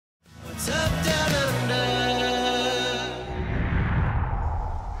Hi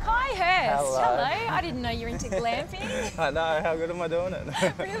Hurst, Hello. hello. I didn't know you're into glamping. I know, how good am I doing it?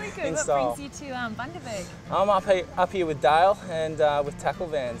 Really good. In What style. brings you to Bundaberg? I'm up here with Dale and with Tackle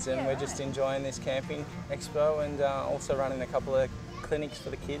Vans, and Yeah, we're just right. enjoying this camping expo and also running a couple of clinics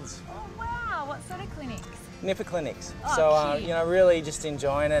for the kids. Oh wow, what sort of clinics? Nipper clinics. Oh, So, cute. you know, really just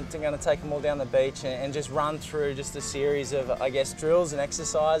enjoying it. I'm going to take them all down the beach and just run through just a series of, I guess, drills and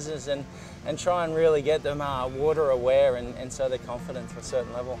exercises and try and really get them water aware and so they're confident to a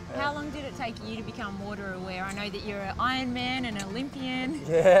certain level. Yeah. How long did it take you to become water aware? I know that you're an Ironman and an Olympian.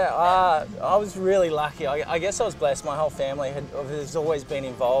 Yeah, I was really lucky. I guess I was blessed. My whole family has always been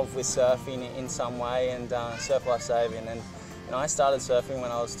involved with surfing in some way and surf life saving. And you know, I started surfing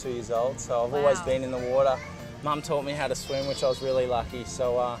when I was 2 years old, so I've always Wow. been in the water. Mum taught me how to swim, which I was really lucky.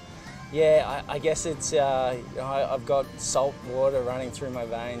 So yeah, I guess it's I've got salt water running through my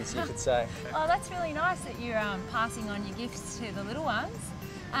veins, you could say. Oh, that's really nice that you're passing on your gifts to the little ones.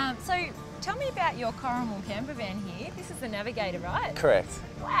 So tell me about your Coromal camper van here. This is the Navigator, right? Correct.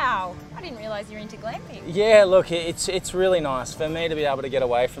 Wow, I didn't realise you're into glamping. Yeah, look, it's really nice. For me to be able to get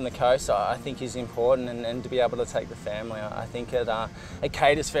away from the coast, I think is important, and to be able to take the family. I think it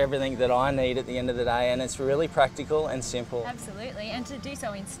caters for everything that I need at the end of the day, and it's really practical and simple. Absolutely, and to do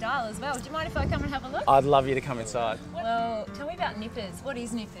so in style as well. Do you mind if I come and have a look? I'd love you to come inside. Well, tell me about nippers. What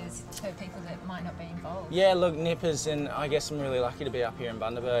is nippers for people that might not be involved? Yeah, look, nippers, and I guess I'm really lucky to be up here in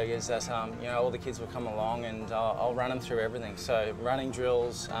Bundaberg, is that you know, all the kids will come along and I'll run them through everything. So running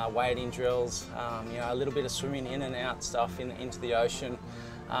drills, wading drills, you know, a little bit of swimming in and out stuff into the ocean,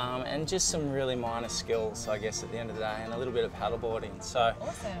 and just some really minor skills, I guess, at the end of the day, and a little bit of paddleboarding. So,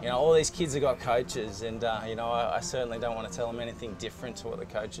 Awesome. you know, all these kids have got coaches, and you know, I certainly don't want to tell them anything different to what the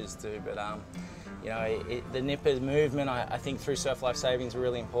coaches do, but you know, the nippers movement, I think through Surf Life Saving is a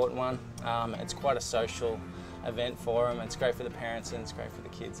really important one. It's quite a social event for them. It's great for the parents and it's great for the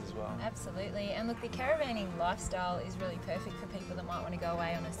kids as well. Absolutely, and look, the caravanning lifestyle is really perfect for people that might want to go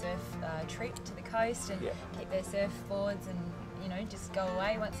away on a surf trip to the coast and Yeah. keep their surfboards and, you know, just go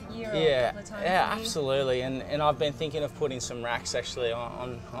away once a year or a Yeah, couple of times yeah, a year. absolutely. And I've been thinking of putting some racks actually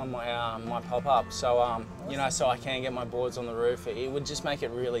on my pop-up, so you know, so I can get my boards on the roof. It would just make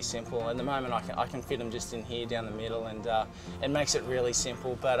it really simple. At the moment, I can fit them just in here down the middle, and it makes it really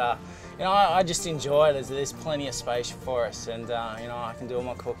simple. But you know, I just enjoy it. There's plenty of space for us, and you know, I can do all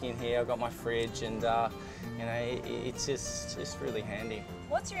my cooking here. I've got my fridge, and you know, it's just really handy.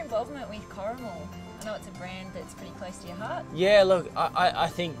 What's your involvement with Coromal? I know it's a brand that's pretty close to your heart. Yeah, look, I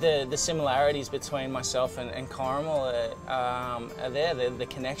think the similarities between myself and Coromal are there. The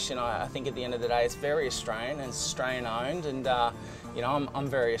connection, I think at the end of the day, it's very Australian and Australian owned, and you know, I'm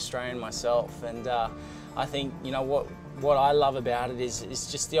very Australian myself, and I think, you know, what I love about it is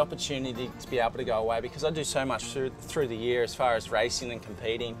just the opportunity to be able to go away, because I do so much through the year as far as racing and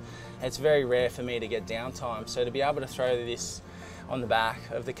competing. It's very rare for me to get downtime, so to be able to throw this on the back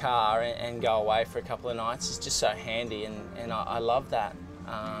of the car and go away for a couple of nights is just so handy, and I love that.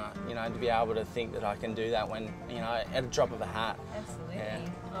 You know, to be able to think that I can do that when, you know, at a drop of a hat. Absolutely. Yeah.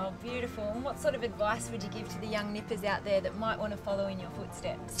 Oh, beautiful. And what sort of advice would you give to the young nippers out there that might want to follow in your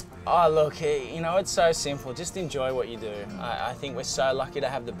footsteps? Oh, look, you know, it's so simple. Just enjoy what you do. I think we're so lucky to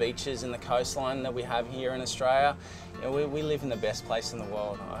have the beaches and the coastline that we have here in Australia. You know, we live in the best place in the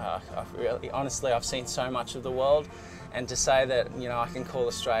world. Honestly, I've seen so much of the world, and to say that, you know, I can call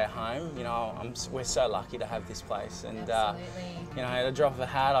Australia home, you know, we're so lucky to have this place. And Absolutely. you know, at a drop of a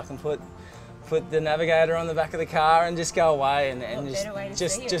hat, I can put the Navigator on the back of the car and just go away and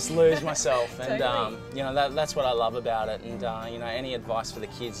just lose myself. And Totally. you know, that's what I love about it. And you know, any advice for the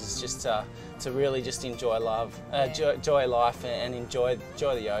kids is just to really just enjoy enjoy life and enjoy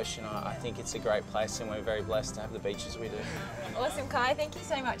the ocean. I think it's a great place, and we're very blessed to have the beaches we do. Awesome, Kai. Thank you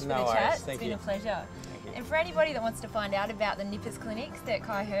so much for No the worries. chat. Thank It's been you. a pleasure. Thank you. And for anybody that wants to find out about the Nippers clinics that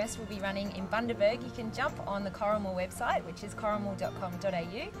Kai Hurst will be running in Bundaberg, you can jump on the Coromal website, which is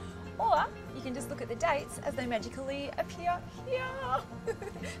coromal.com.au, or you can just look at the dates as they magically appear here.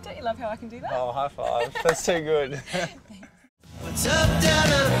 Don't you love how I can do that? Oh, high five. That's too good. What's up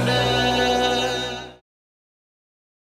down under?